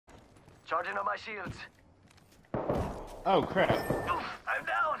Charging on my shields. Oh crap. Oof, I'm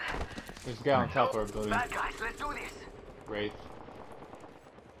down. There's a guy on top of our building. Bad guys, let's do this. Great.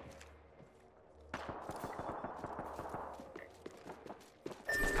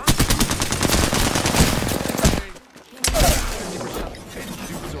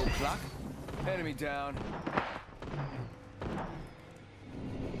 Enemy down.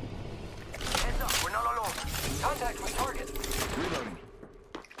 Heads up, we're not alone. Contact with target. Reloading.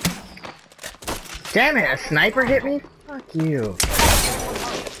 Damn it, a sniper hit me? Fuck you.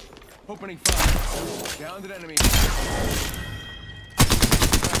 Opening fire. Downed enemy.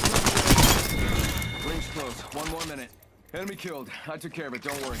 Rings close. 1 more minute. Enemy killed. I took care of it.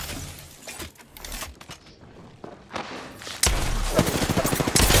 Don't worry.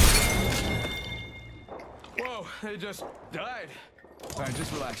 Whoa, they just died. Alright,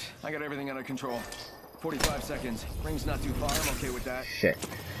 just relax. I got everything under control. 45 seconds. Ring's not too far. I'm okay with that. Shit.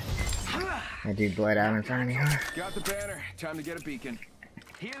 That dude bled out in front of me, huh? Got the banner. Time to get a beacon.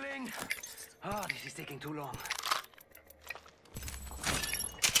 Healing. Ah, this is taking too long.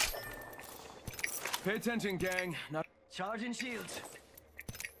 Pay attention, gang. Not Charging shields.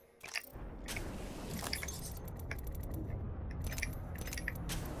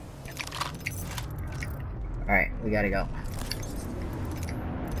 Alright, we gotta go.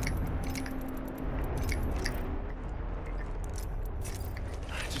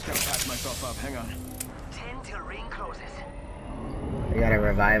 just gotta patch myself up. Hang on. 10 till ring closes. We gotta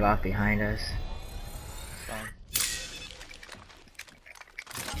revive off behind us. Fine.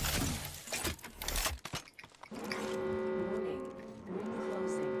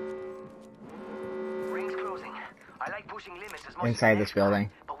 Rings closing. I like pushing limits as much Inside as this building.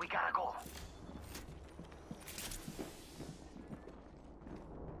 but we gotta go.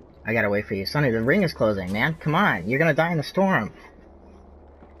 I gotta wait for you. Sonny, the ring is closing, man. Come on, you're gonna die in the storm.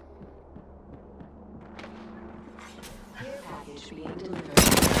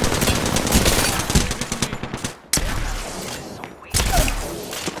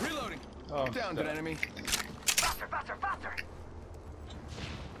 Reloading. Oh, Downed an enemy. Faster, faster, faster.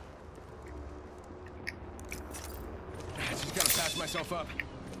 Just gotta patch myself up.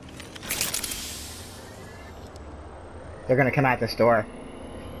 They're gonna come out this door.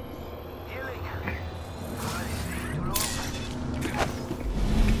 Healing. Ah, this is taking too long.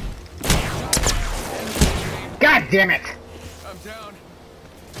 God damn it! I'm down.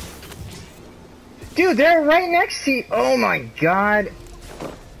 Dude, they're right next to you. Oh my god.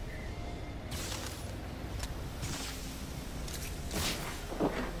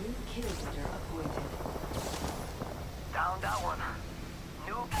 Down that one.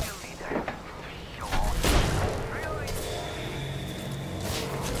 New kill leader. Really?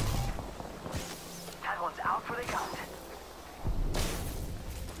 That one's out for the count.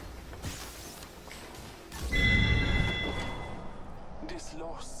 This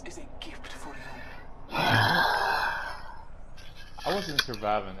loss is a gift for you. I wasn't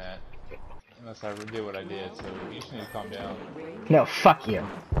surviving that. Unless I did what I did, so you just need to calm down. No, fuck you.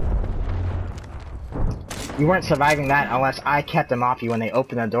 You weren't surviving that unless I kept them off you when they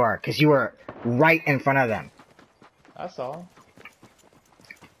opened the door, because you were right in front of them. That's all.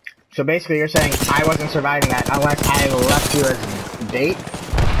 So basically you're saying I wasn't surviving that unless I left you as bait?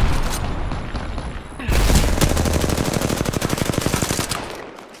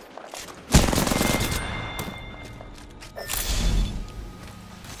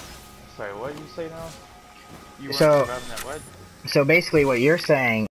 Sorry, what did you say now? You weren't So- surviving that what? So basically what you're saying